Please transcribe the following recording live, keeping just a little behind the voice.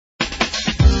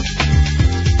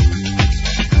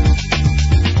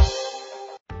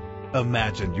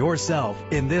Imagine yourself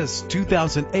in this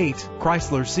 2008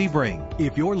 Chrysler Sebring.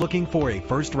 If you're looking for a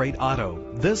first-rate auto,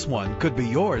 this one could be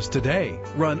yours today.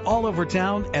 Run all over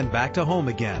town and back to home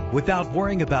again without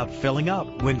worrying about filling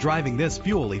up when driving this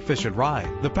fuel-efficient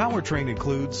ride. The powertrain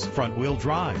includes front-wheel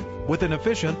drive with an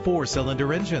efficient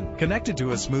 4-cylinder engine connected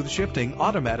to a smooth shifting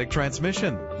automatic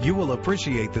transmission. You will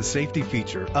appreciate the safety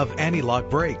feature of anti-lock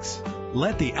brakes.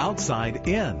 Let the outside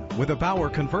in with a power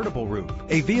convertible roof.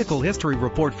 A vehicle history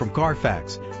report from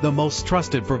Carfax, the most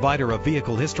trusted provider of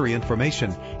vehicle history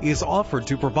information, is offered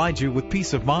to provide you with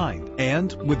peace of mind.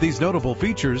 And with these notable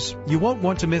features, you won't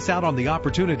want to miss out on the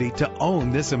opportunity to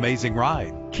own this amazing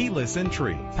ride. Keyless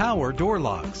entry, power door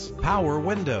locks, power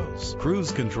windows,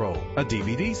 cruise control, a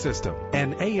DVD system,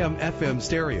 an AM/FM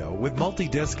stereo with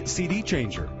multi-disc CD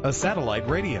changer, a satellite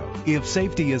radio. If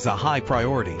safety is a high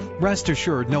priority, rest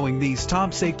assured knowing these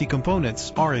top safety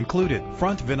components are included: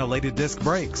 front ventilated disc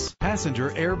brakes,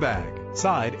 passenger airbag,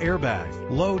 side airbag,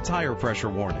 low tire pressure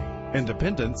warning,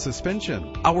 independent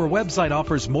suspension. Our website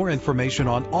offers more information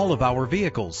on all of our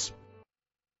vehicles.